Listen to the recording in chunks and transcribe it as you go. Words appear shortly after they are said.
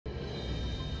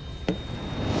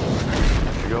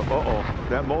Uh-oh,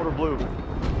 that motor blew.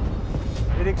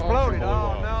 It exploded.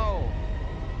 Oh,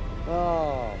 no.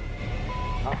 Oh.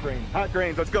 Hot grains. Hot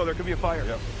grains. Let's go. There could be a fire.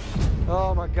 Yep.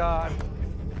 Oh, my God.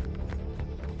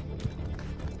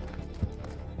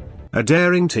 A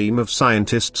daring team of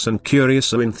scientists and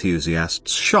curious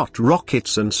enthusiasts shot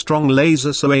rockets and strong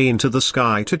lasers away into the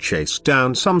sky to chase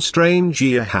down some strange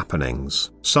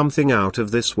happenings. Something out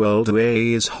of this world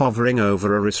is hovering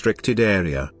over a restricted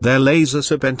area. Their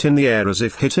lasers are bent in the air as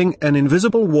if hitting an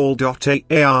invisible wall.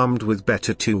 Armed with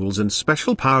better tools and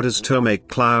special powders to make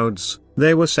clouds,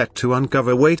 they were set to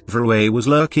uncover whatever was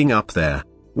lurking up there.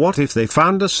 What if they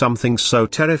found something so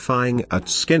terrifying at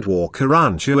Skinwalker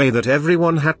Ranch that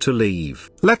everyone had to leave?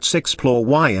 Let's explore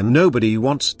why and nobody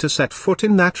wants to set foot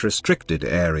in that restricted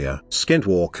area.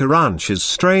 Skinwalker Ranch's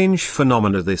strange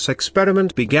phenomena. This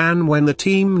experiment began when the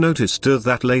team noticed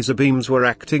that laser beams were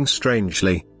acting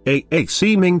strangely,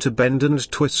 seeming to bend and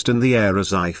twist in the air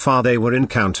as if they were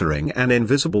encountering an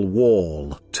invisible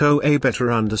wall. To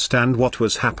better understand what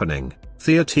was happening,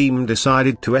 the team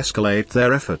decided to escalate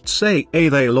their efforts.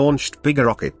 They launched bigger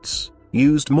rockets,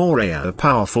 used more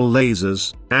powerful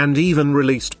lasers, and even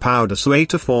released powder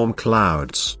to form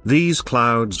clouds. These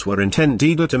clouds were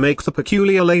intended to make the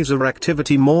peculiar laser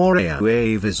activity more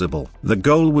visible. The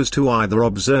goal was to either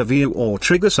observe or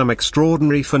trigger some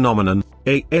extraordinary phenomenon,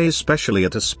 especially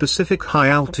at a specific high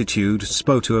altitude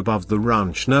spot above the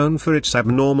ranch known for its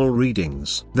abnormal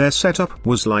readings. Their setup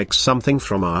was like something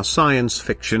from a science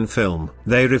fiction film.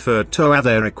 They referred to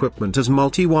their equipment as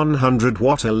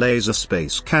multi-100-watt laser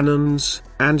space cannons,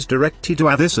 and directed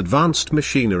this advanced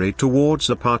machinery towards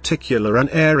a particular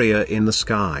area in the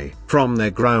sky. From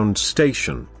their ground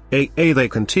station, they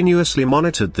continuously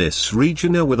monitored this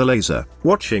region with a laser,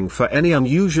 watching for any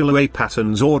unusual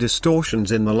patterns or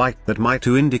distortions in the light that might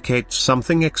indicate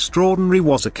something extraordinary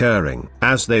was occurring.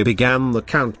 As they began the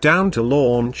countdown to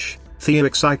launch, the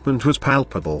excitement was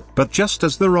palpable. But just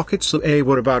as the rockets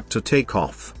were about to take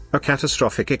off, a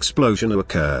catastrophic explosion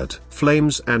occurred.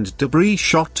 Flames and debris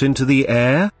shot into the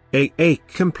air,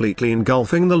 completely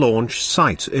engulfing the launch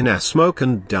site in smoke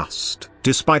and dust.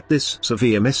 Despite this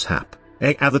severe mishap,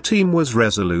 the team was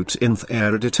resolute in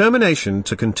their determination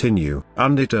to continue.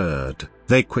 Undeterred,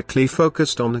 they quickly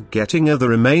focused on getting the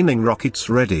remaining rockets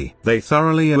ready. They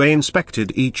thoroughly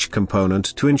inspected each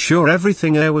component to ensure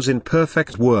everything was in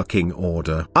perfect working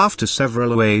order. After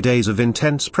several days of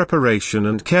intense preparation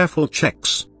and careful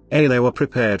checks, they were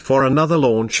prepared for another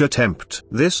launch attempt.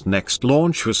 This next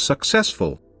launch was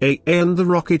successful, and the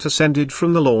rocket ascended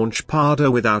from the launch pad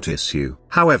without issue.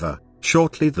 However,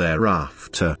 shortly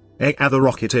thereafter, the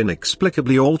rocket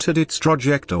inexplicably altered its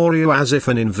trajectory as if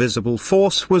an invisible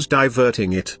force was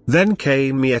diverting it. Then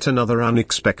came yet another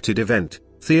unexpected event.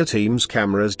 The team's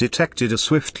cameras detected a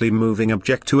swiftly moving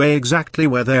object exactly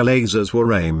where their lasers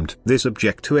were aimed. This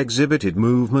object exhibited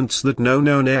movements that no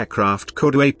known aircraft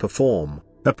could perform,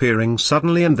 appearing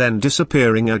suddenly and then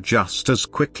disappearing just as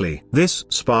quickly. This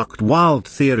sparked wild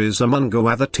theories among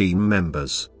other team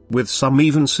members, with some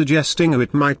even suggesting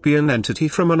it might be an entity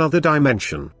from another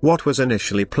dimension. What was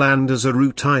initially planned as a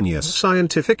routine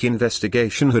scientific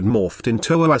investigation had morphed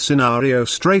into a scenario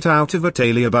straight out of a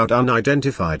tale about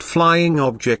unidentified flying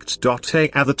objects.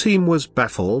 The team was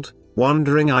baffled,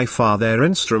 wondering if their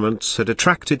instruments had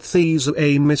attracted these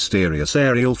mysterious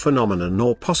aerial phenomenon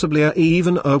or possibly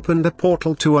even opened a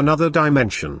portal to another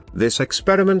dimension. This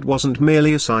experiment wasn't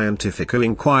merely a scientific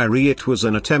inquiry, it was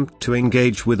an attempt to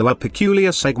engage with a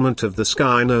peculiar segment of the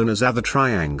sky known as the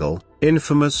triangle,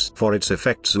 infamous for its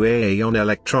effects on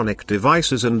electronic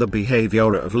devices and the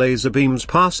behavior of laser beams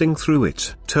passing through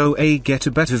it. To get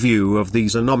a better view of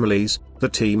these anomalies, the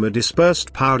team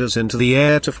dispersed powders into the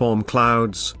air to form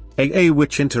clouds,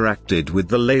 which interacted with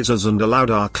the lasers and allowed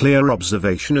a clear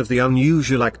observation of the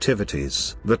unusual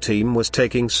activities. The team was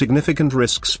taking significant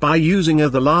risks by using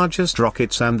the largest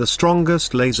rockets and the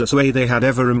strongest lasers they had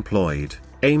ever employed,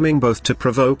 aiming both to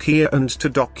provoke and to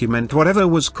document whatever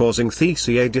was causing these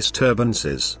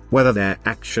disturbances. Whether their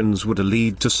actions would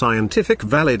lead to scientific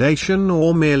validation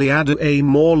or merely add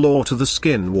more lore to the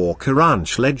Skinwalker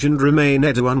Ranch legend remained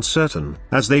uncertain.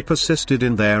 As they persisted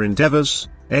in their endeavors,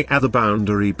 the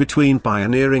boundary between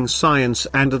pioneering science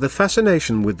and the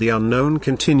fascination with the unknown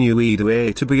continued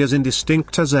to be as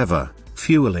indistinct as ever,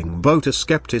 fueling both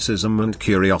skepticism and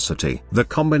curiosity. The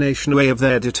combination of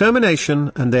their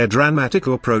determination and their dramatic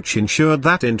approach ensured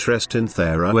that interest in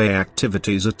their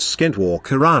activities at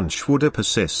Skinwalker Ranch would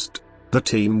persist. The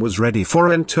team was ready for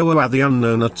the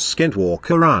unknown at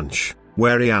Skinwalker Ranch.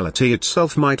 where reality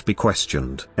itself might be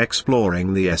questioned.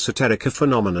 Exploring the esoteric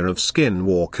phenomena of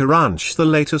Skinwalker Ranch. The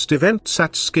latest events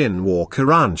at Skinwalker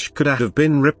Ranch could have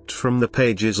been ripped from the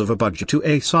pages of a budget to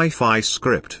a sci-fi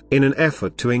script. In an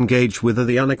effort to engage with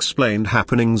the unexplained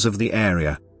happenings of the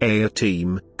area, a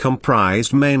team,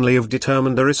 comprised mainly of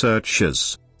determined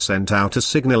researchers, sent out a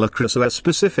signal across a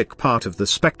specific part of the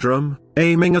spectrum,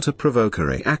 aiming at a provoke a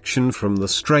reaction from the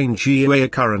strange UA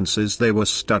occurrences they were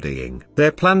studying.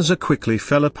 Their plans quickly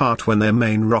fell apart when their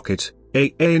main rocket, AA,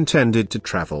 intended to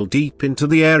travel deep into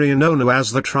the area known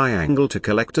as the Triangle to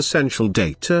collect essential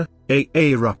data. AA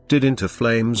erupted into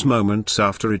flames moments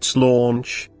after its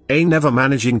launch, never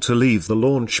managing to leave the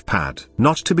launch pad.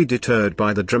 Not to be deterred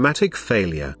by the dramatic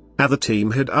failure, the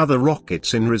team had other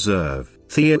rockets in reserve.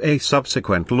 A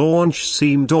subsequent launch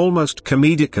seemed almost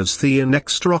comedic as the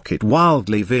next rocket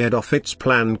wildly veered off its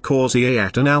planned course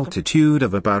at an altitude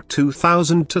of about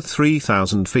 2,000 to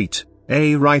 3,000 feet,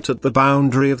 right at the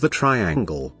boundary of the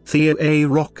triangle. The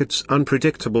rocket's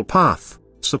unpredictable path,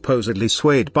 supposedly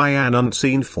swayed by an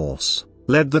unseen force,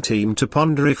 led the team to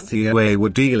ponder if the were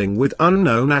dealing with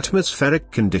unknown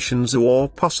atmospheric conditions or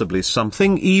possibly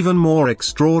something even more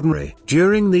extraordinary.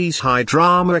 During these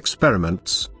high-drama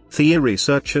experiments, the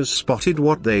researchers spotted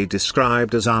what they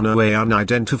described as an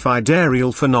unidentified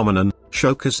aerial phenomenon,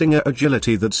 showcasing an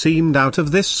agility that seemed out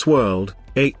of this world,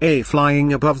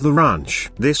 flying above the ranch.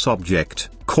 This object,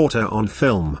 caught on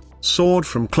film, soared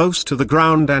from close to the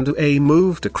ground and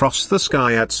moved across the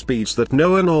sky at speeds that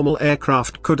no normal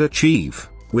aircraft could achieve,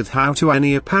 without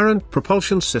any apparent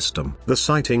propulsion system. The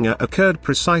sighting occurred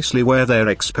precisely where their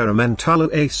experimental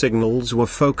signals were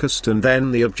focused, and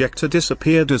then the object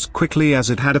disappeared as quickly as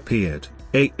it had appeared,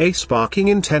 sparking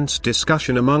intense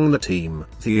discussion among the team.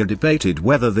 They debated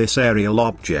whether this aerial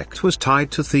object was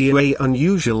tied to the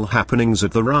unusual happenings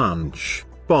at the ranch,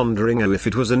 pondering if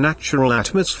it was a natural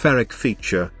atmospheric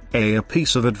feature, a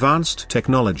piece of advanced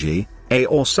technology,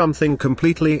 or something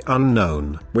completely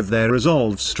unknown. With their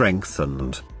resolve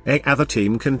strengthened, the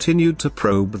team continued to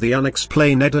probe the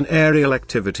unexplained and aerial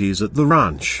activities at the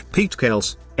ranch. Pete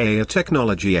Kels, a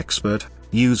technology expert,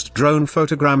 used drone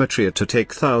photogrammetry to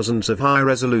take thousands of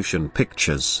high-resolution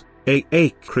pictures,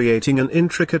 creating an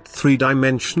intricate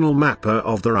three-dimensional map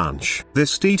of the ranch.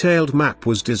 This detailed map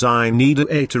was designed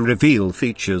to reveal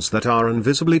features that are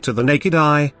invisible to the naked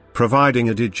eye, providing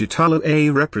a digital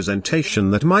representation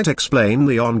that might explain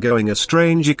the ongoing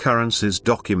strange occurrences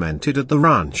documented at the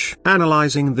ranch.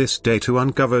 Analyzing this data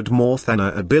uncovered more than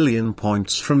a billion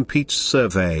points from Pete's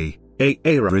survey,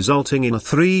 resulting in a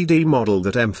 3D model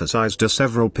that emphasized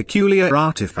several peculiar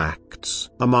artifacts.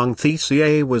 Among these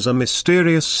was a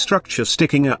mysterious structure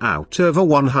sticking out over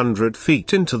 100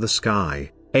 feet into the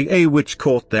sky, which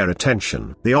caught their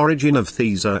attention. The origin of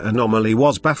this anomaly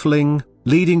was baffling,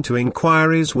 leading to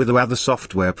inquiries with the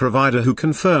software provider, who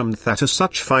confirmed that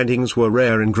such findings were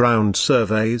rare in ground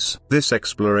surveys. This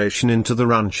exploration into the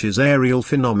ranch's aerial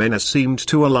phenomena seemed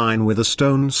to align with a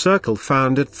stone circle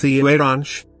found at the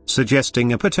ranch,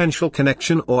 suggesting a potential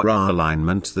connection or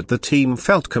alignment that the team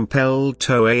felt compelled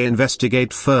to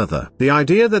investigate further. The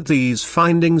idea that these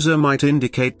findings might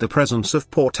indicate the presence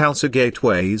of portals or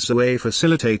gateways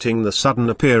facilitating the sudden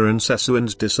appearances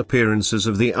and disappearances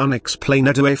of the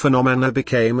unexplained phenomena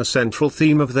became a central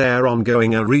theme of their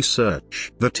ongoing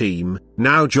research. The team,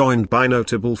 now joined by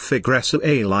notable figures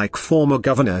like former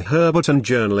Governor Herbert and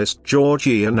journalist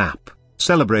Georgia Knapp,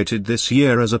 celebrated this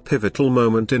year as a pivotal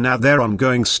moment in their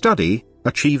ongoing study,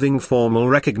 achieving formal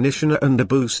recognition and a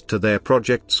boost to their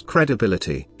project's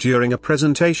credibility. During a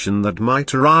presentation that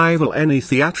might rival any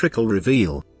theatrical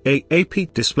reveal,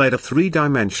 Pete displayed a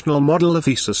three-dimensional model of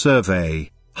ESA survey,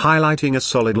 highlighting a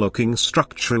solid-looking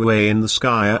structure in the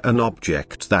sky, an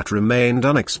object that remained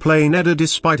unexplained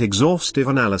despite exhaustive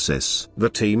analysis. The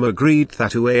team agreed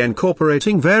that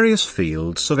incorporating various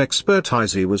fields of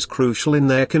expertise was crucial in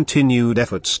their continued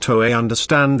efforts to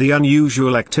understand the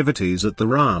unusual activities at the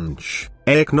ranch,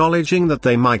 acknowledging that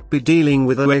they might be dealing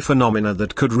with a phenomena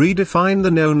that could redefine the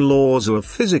known laws of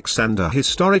physics and a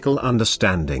historical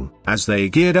understanding. As they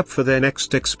geared up for their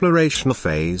next exploration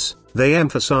phase, they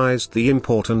emphasized the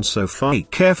importance of a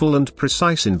careful and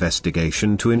precise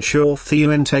investigation to ensure the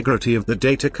integrity of the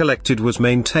data collected was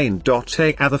maintained.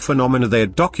 The phenomena they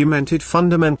had documented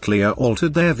fundamentally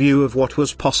altered their view of what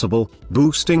was possible,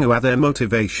 boosting their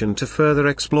motivation to further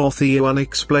explore the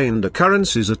unexplained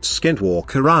occurrences at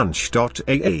Skinwalker Ranch.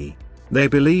 They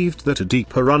believed that a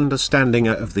deeper understanding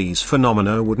of these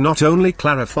phenomena would not only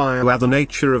clarify the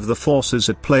nature of the forces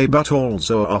at play but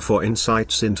also offer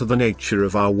insights into the nature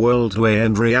of our worldway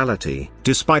and reality.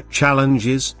 Despite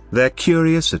challenges, their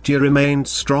curiosity remained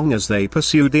strong as they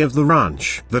pursued the of the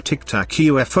ranch. The Tic Tac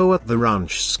UFO at the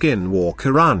ranch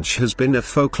Skinwalker Ranch has been a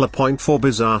focal point for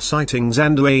bizarre sightings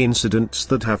and incidents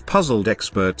that have puzzled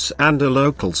experts and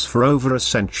locals for over a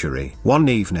century. One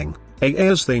evening,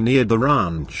 as they neared the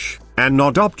ranch, an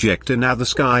odd object in the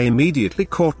sky immediately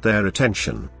caught their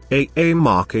attention,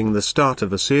 marking the start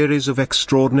of a series of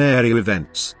extraordinary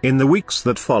events. In the weeks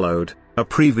that followed, a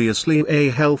previously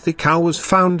healthy cow was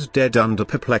found dead under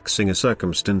perplexing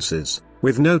circumstances,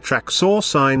 with no tracks or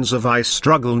signs of a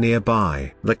struggle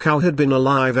nearby. The cow had been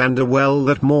alive and well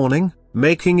that morning,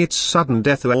 making its sudden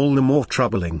death all the more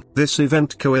troubling. This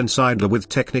event coincided with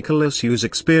technical issues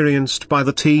experienced by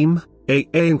the team,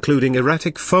 including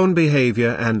erratic phone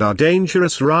behavior and a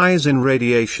dangerous rise in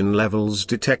radiation levels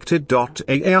detected.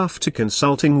 After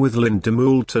consulting with Linda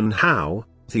Moulton Howe,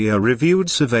 Thea reviewed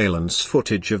surveillance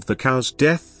footage of the cow's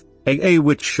death,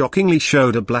 which shockingly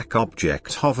showed a black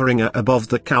object hovering above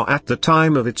the cow at the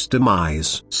time of its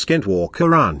demise. Skinwalker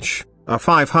Ranch, a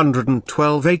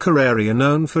 512-acre area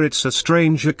known for its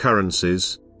strange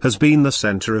occurrences, has been the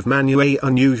center of many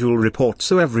unusual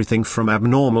reports of everything from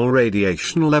abnormal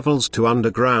radiation levels to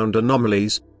underground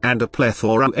anomalies, and a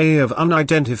plethora of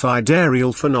unidentified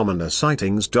aerial phenomena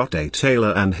sightings.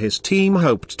 Taylor and his team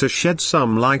hoped to shed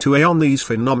some light on these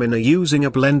phenomena using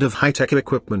a blend of high-tech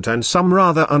equipment and some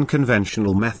rather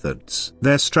unconventional methods.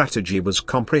 Their strategy was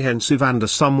comprehensive and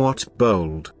somewhat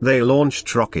bold. They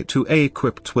launched Rocket 2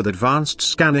 equipped with advanced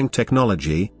scanning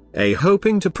technology,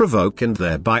 hoping to provoke and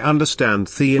thereby understand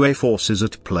the forces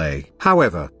at play.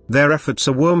 However, their efforts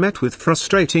were met with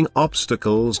frustrating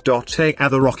obstacles.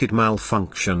 The rocket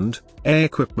malfunctioned,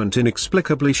 equipment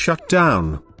inexplicably shut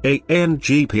down, and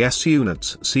GPS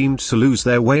units seemed to lose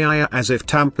their way as if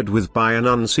tampered with by an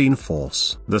unseen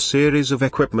force. The series of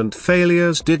equipment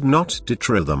failures did not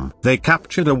deter them. They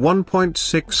captured a 1.6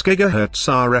 GHz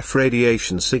RF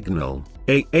radiation signal,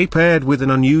 paired with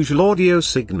an unusual audio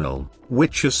signal,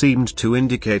 which seemed to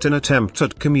indicate an attempt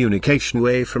at communication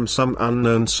away from some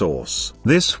unknown source.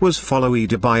 This was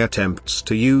followed by attempts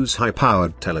to use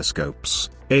high-powered telescopes,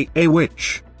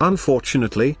 which,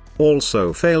 unfortunately,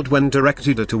 also failed when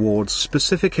directed towards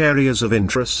specific areas of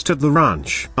interest at the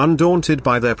ranch. Undaunted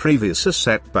by their previous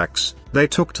setbacks, they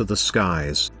took to the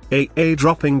skies,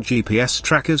 dropping GPS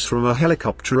trackers from a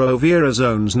helicopter over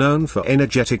zones known for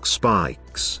energetic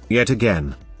spikes. Yet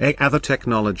again, the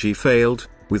technology failed,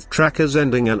 with trackers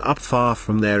ending up far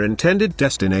from their intended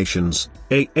destinations,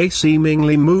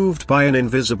 seemingly moved by an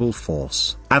invisible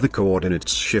force. The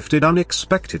coordinates shifted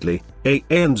unexpectedly,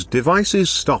 and devices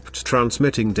stopped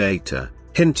transmitting data,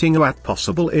 hinting at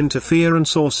possible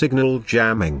interference or signal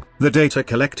jamming. The data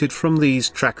collected from these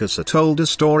trackers told a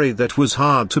story that was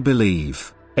hard to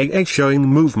believe, showing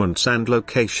movements and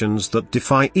locations that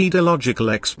defy logical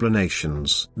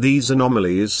explanations. These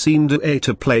anomalies seemed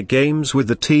to play games with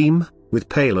the team, with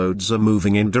payloads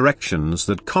moving in directions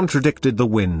that contradicted the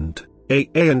wind,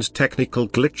 and technical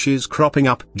glitches cropping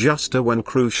up just when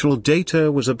crucial data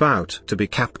was about to be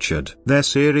captured. Their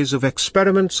series of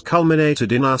experiments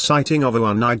culminated in a sighting of an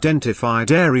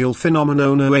unidentified aerial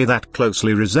phenomenon that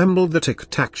closely resembled the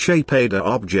tic-tac-shaped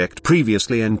object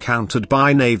previously encountered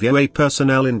by Navy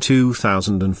personnel in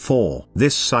 2004.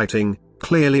 This sighting,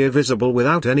 clearly visible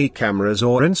without any cameras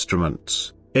or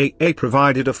instruments,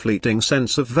 provided a fleeting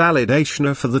sense of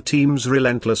validation for the team's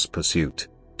relentless pursuit.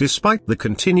 Despite the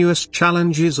continuous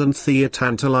challenges and the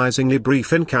tantalizingly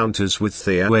brief encounters with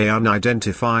the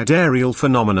unidentified aerial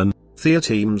phenomenon, the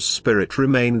team's spirit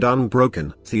remained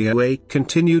unbroken. The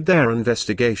continued their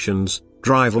investigations,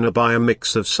 driven by a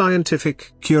mix of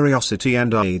scientific curiosity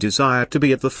and a desire to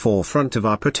be at the forefront of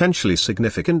a potentially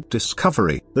significant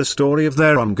discovery. The story of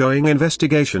their ongoing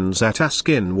investigations at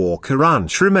Skinwalker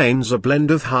Ranch remains a blend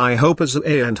of high hopes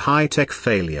and high-tech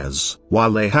failures.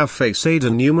 While they have faced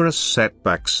numerous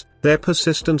setbacks, their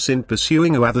persistence in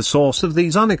pursuing the source of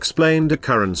these unexplained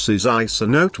occurrences is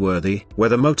noteworthy.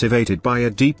 Whether motivated by a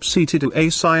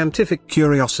deep-seated scientific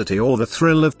curiosity or the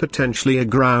thrill of potentially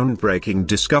groundbreaking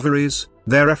discoveries,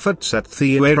 their efforts at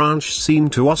the ranch seem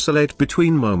to oscillate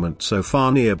between moments so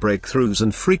far near breakthroughs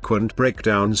and frequent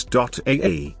breakdowns.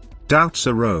 Doubts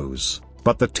arose,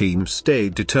 but the team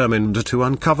stayed determined to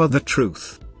uncover the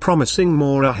truth, promising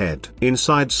more ahead.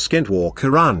 Inside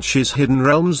Skinwalker Ranch's hidden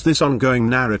realms, this ongoing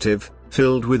narrative,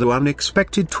 filled with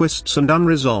unexpected twists and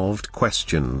unresolved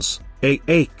questions,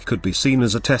 AA could be seen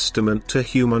as a testament to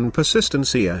human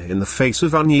persistency in the face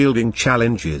of unyielding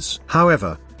challenges.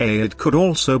 However, it could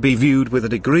also be viewed with a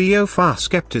degree of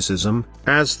skepticism,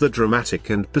 as the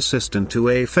dramatic and persistent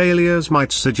UA failures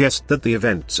might suggest that the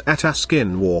events at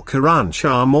Skinwalker Ranch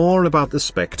are more about the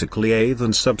spectacle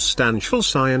than substantial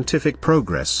scientific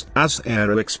progress. As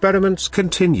aero experiments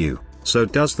continue, so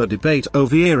does the debate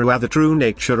over the true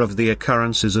nature of the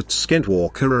occurrences at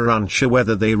Skinwalker Ranch,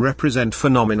 whether they represent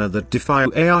phenomena that defy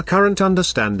our current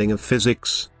understanding of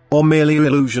physics, or merely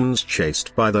illusions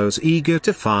chased by those eager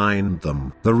to find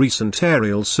them. The recent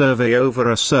aerial survey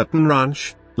over a certain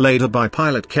ranch, led by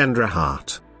pilot Kendra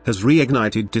Hart, has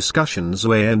reignited discussions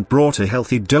and brought a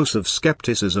healthy dose of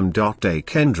skepticism.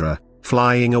 Kendra,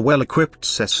 flying a well-equipped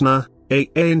Cessna,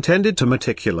 intended to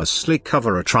meticulously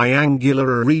cover a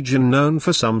triangular region known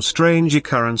for some strange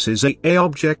occurrences,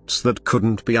 objects that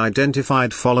couldn't be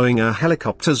identified following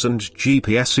helicopters and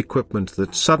GPS equipment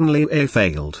that suddenly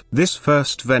failed. This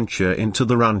first venture into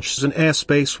the ranch's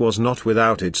airspace was not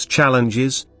without its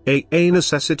challenges,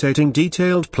 necessitating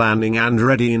detailed planning and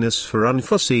readiness for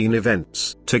unforeseen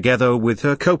events. Together with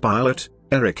her co-pilot,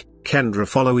 Eric, Kendra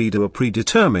followed a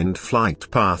predetermined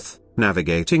flight path,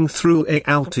 navigating through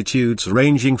altitudes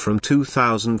ranging from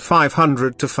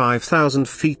 2,500 to 5,000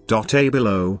 feet.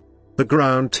 Below, the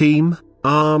ground team,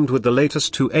 armed with the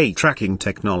latest tracking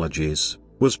technologies,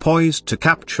 was poised to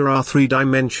capture a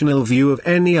three-dimensional view of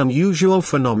any unusual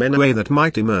phenomena that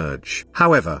might emerge.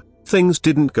 However, things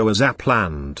didn't go as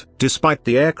planned. Despite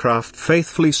the aircraft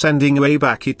faithfully sending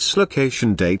back its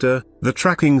location data, the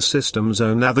tracking systems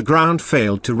on the ground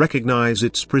failed to recognize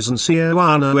its presence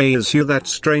on a issue that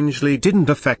strangely didn't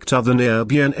affect other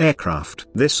nearby aircraft.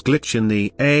 This glitch in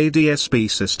the ADSB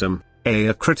system,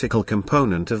 a critical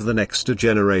component of the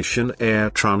next-generation air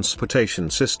transportation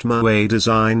system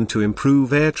designed to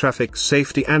improve air traffic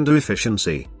safety and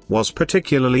efficiency, was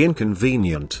particularly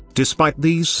inconvenient. Despite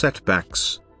these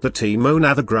setbacks, the team on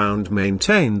the ground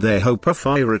maintained their hope of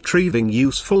retrieving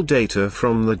useful data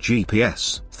from the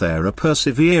GPS. Their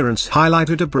perseverance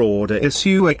highlighted a broader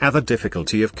issue the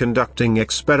difficulty of conducting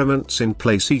experiments in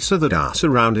places that are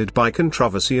surrounded by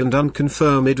controversy and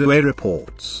unconfirmed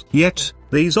reports. Yet,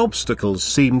 these obstacles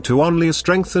seemed to only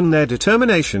strengthen their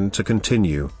determination to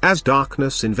continue. As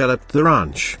darkness enveloped the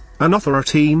ranch, another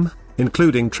team,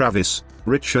 including Travis,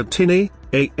 Richard Tinney,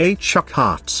 Chuck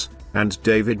Hartz, and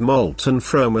David Moulton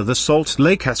from the Salt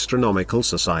Lake Astronomical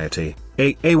Society,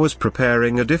 was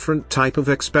preparing a different type of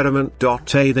experiment.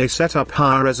 They set up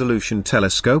high-resolution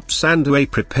telescopes and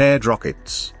prepared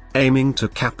rockets, aiming to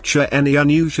capture any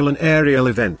unusual aerial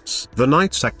events. The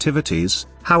night's activities,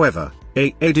 however,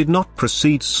 did not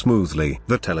proceed smoothly.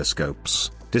 The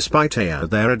telescopes, despite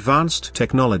their advanced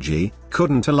technology,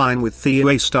 couldn't align with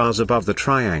the stars above the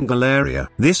triangle area.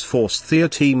 This forced the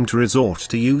team to resort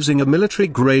to using a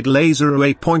military-grade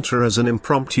laser pointer as an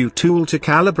impromptu tool to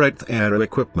calibrate their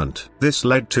equipment. This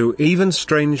led to even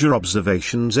stranger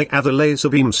observations. The laser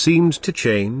beam seemed to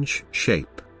change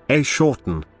shape,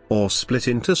 shorten, or split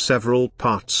into several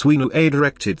parts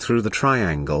directed through the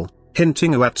triangle,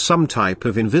 hinting at some type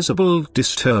of invisible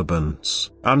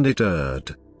disturbance.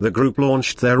 Undeterred, the group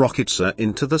launched their rockets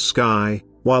into the sky,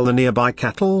 while the nearby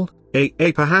cattle,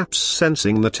 perhaps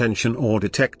sensing the tension or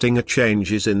detecting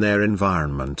changes in their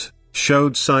environment,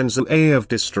 showed signs of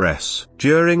distress.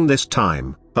 During this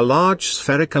time, a large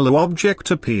spherical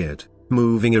object appeared,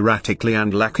 moving erratically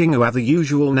and lacking the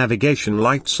usual navigation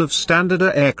lights of standard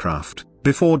aircraft,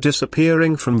 before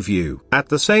disappearing from view. At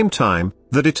the same time,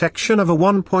 the detection of a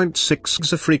 1.6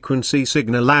 GHz frequency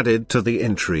signal added to the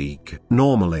intrigue.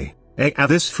 Normally,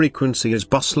 this frequency is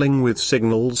bustling with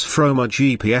signals from a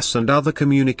GPS and other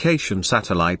communication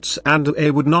satellites, and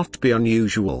would not be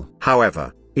unusual.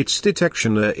 However, its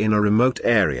detection in a remote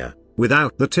area,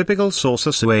 without the typical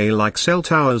sources like cell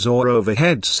towers or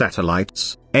overhead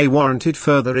satellites, warranted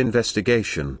further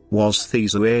investigation. Was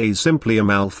this simply a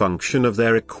malfunction of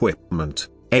their equipment,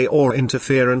 or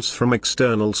interference from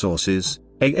external sources,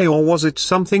 or was it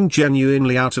something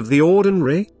genuinely out of the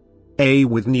ordinary?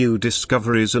 With new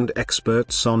discoveries and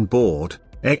experts on board,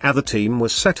 the team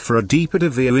was set for a deeper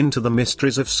dive into the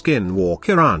mysteries of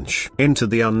Skinwalker Ranch. Into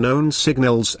the unknown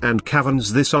signals and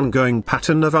caverns. This ongoing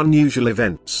pattern of unusual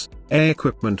events,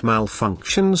 equipment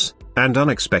malfunctions, and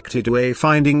unexpected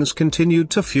findings continued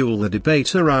to fuel the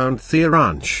debate around the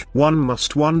ranch. One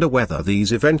must wonder whether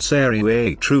these events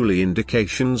are truly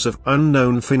indications of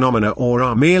unknown phenomena or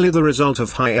are merely the result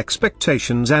of high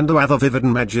expectations and other vivid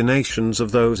imaginations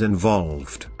of those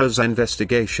involved. As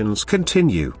investigations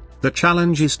continue, The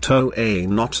challenge is to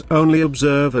not only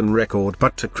observe and record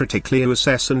but to critically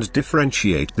assess and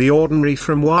differentiate the ordinary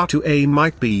from what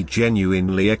might be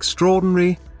genuinely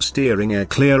extraordinary, steering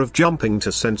clear of jumping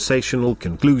to sensational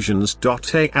conclusions.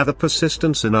 The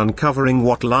persistence in uncovering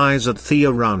what lies at the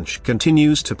ranch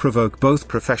continues to provoke both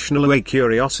professional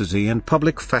curiosity and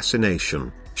public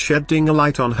fascination, shedding a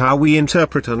light on how we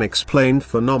interpret unexplained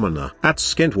phenomena. At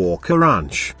Skinwalker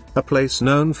Ranch, a place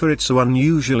known for its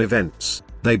unusual events,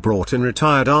 they brought in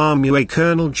retired Army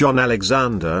Colonel John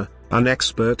Alexander, an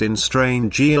expert in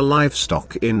strange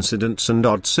livestock incidents and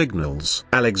odd signals.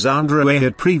 Alexander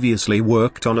had previously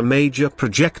worked on a major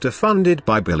projector funded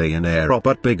by billionaire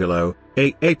Robert Bigelow,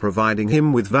 providing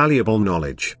him with valuable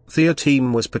knowledge. The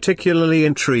team was particularly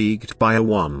intrigued by a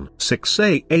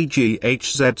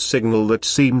 16AGHZ signal that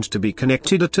seemed to be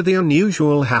connected to the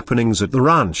unusual happenings at the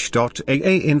ranch.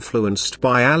 Influenced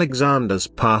by Alexander's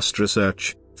past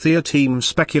research, the team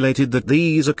speculated that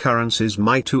these occurrences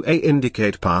might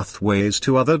indicate pathways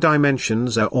to other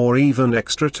dimensions or even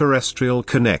extraterrestrial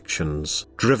connections.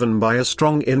 Driven by a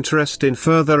strong interest in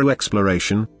further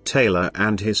exploration, Taylor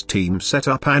and his team set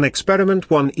up an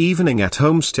experiment one evening at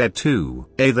Homestead 2.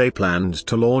 They planned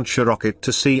to launch a rocket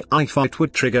to see if it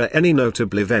would trigger any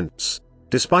notable events.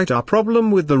 Despite our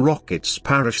problem with the rocket's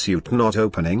parachute not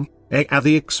opening,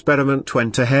 the experiment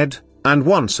went ahead, and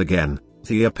once again,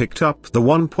 Thea picked up the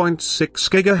 1.6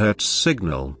 GHz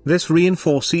signal. This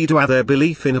reinforced their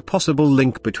belief in a possible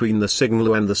link between the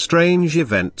signal and the strange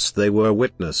events they were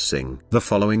witnessing. The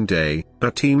following day,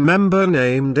 a team member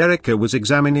named Erica was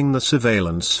examining the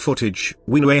surveillance footage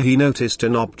where he noticed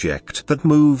an object that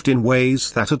moved in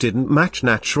ways that didn't match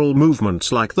natural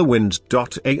movements like the wind.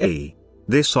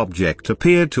 This object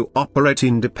appeared to operate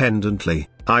independently,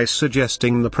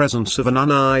 suggesting the presence of an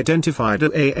unidentified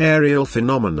aerial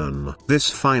phenomenon. This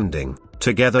finding,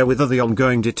 together with the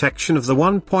ongoing detection of the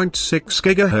 1.6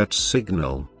 GHz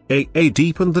signal,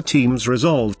 deepened the team's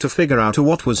resolve to figure out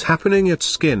what was happening at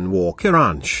Skinwalker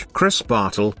Ranch. Chris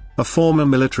Bartle, a former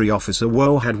military officer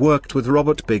who had worked with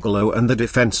Robert Bigelow and the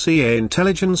Defense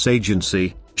Intelligence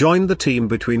Agency, joined the team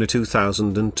between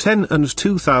 2010 and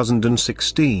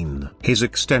 2016. His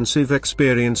extensive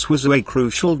experience was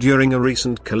crucial during a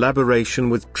recent collaboration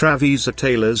with Travis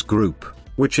Taylor's group,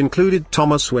 which included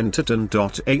Thomas Winterton.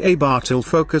 Bartle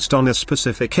focused on a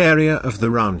specific area of the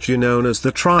ranch known as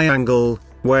the Triangle,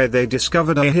 where they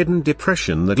discovered a hidden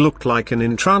depression that looked like an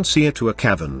entrance to a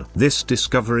cavern. This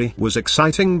discovery was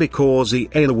exciting because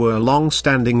there were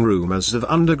long-standing rumors of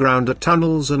underground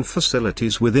tunnels and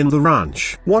facilities within the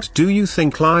ranch. What do you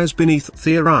think lies beneath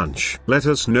the ranch? Let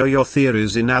us know your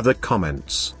theories in the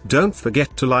comments. Don't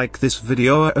forget to like this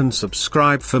video and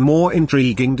subscribe for more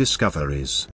intriguing discoveries.